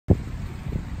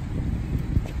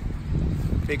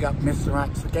big up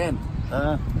MistaRax again.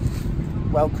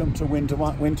 Welcome to Winter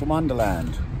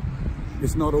Wonderland.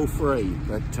 It's not all free,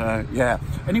 but yeah.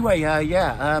 Anyway,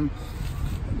 a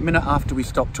minute after we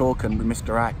stopped talking with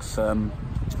MistaRax,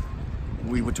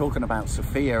 we were talking about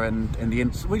Sophia and we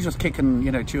were just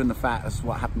kicking, chewing the fat as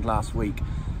what happened last week.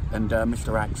 And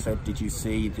MistaRax said, did you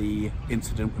see the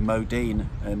incident with Modine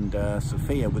and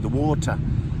Sophia with the water?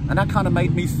 And that kind of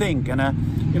made me think.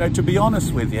 And, to be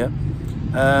honest with you,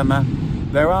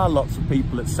 there are lots of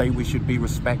people that say we should be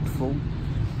respectful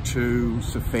to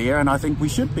Sophia, and I think we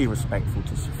should be respectful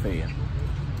to Sophia.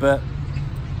 But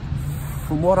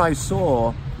from what I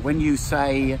saw, when you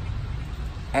say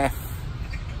F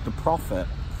the prophet,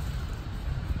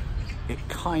 it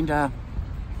kind of,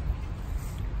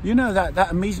 that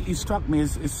immediately struck me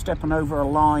as stepping over a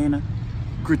line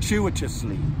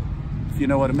gratuitously, if you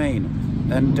know what I mean.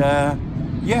 And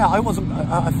yeah,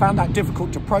 I found that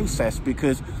difficult to process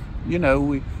because,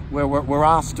 we're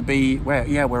asked to be,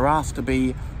 we're asked to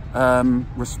be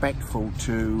respectful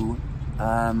to,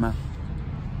 I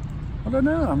don't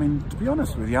know, I mean, to be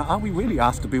honest with you, are we really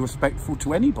asked to be respectful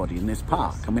to anybody in this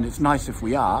park? I mean, it's nice if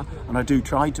we are, and I do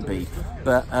try to be,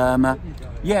 but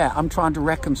yeah, I'm trying to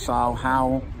reconcile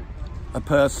how a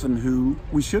person who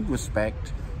we should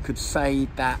respect could say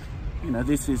that,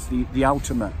 this is the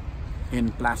ultimate in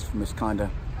blasphemous kind of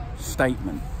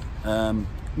statement.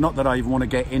 Not that I even want to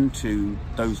get into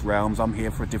those realms, I'm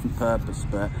here for a different purpose,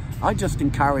 but I just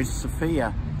encourage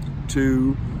Sophia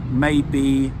to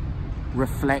maybe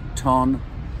reflect on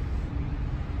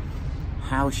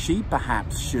how she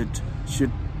perhaps should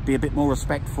be a bit more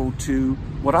respectful to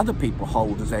what other people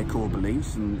hold as their core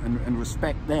beliefs and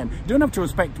respect them. You don't have to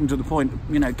respect them to the point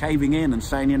of, caving in and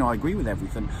saying, I agree with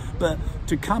everything, but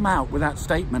to come out with that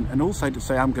statement and also to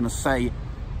say, I'm going to say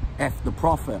F the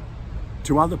prophet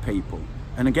to other people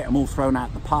and then get them all thrown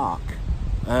out the park.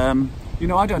 I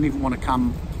don't even want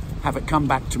to have it come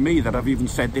back to me that I've even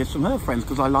said this from her friends,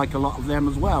 because I like a lot of them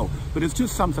as well. But it's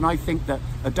just something I think that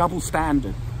a double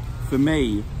standard for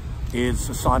me is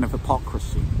a sign of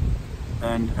hypocrisy,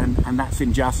 and that's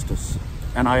injustice.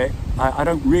 And I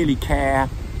don't really care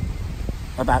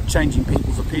about changing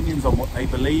people's opinions on what they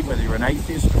believe, whether you're an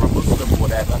atheist or a Muslim or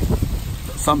whatever.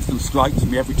 But something strikes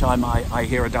me every time I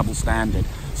hear a double standard.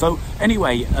 So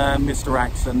anyway,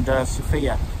 MistaRax and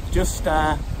Sophia, just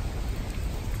I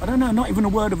don't know, not even a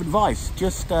word of advice,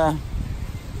 just a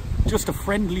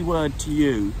friendly word to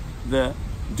you, that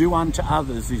do unto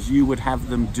others as you would have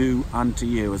them do unto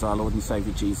you, as our Lord and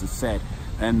Saviour Jesus said.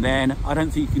 And then I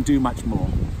don't think you can do much more.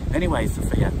 Anyway,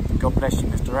 Sophia, God bless you,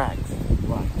 MistaRax.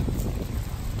 Right.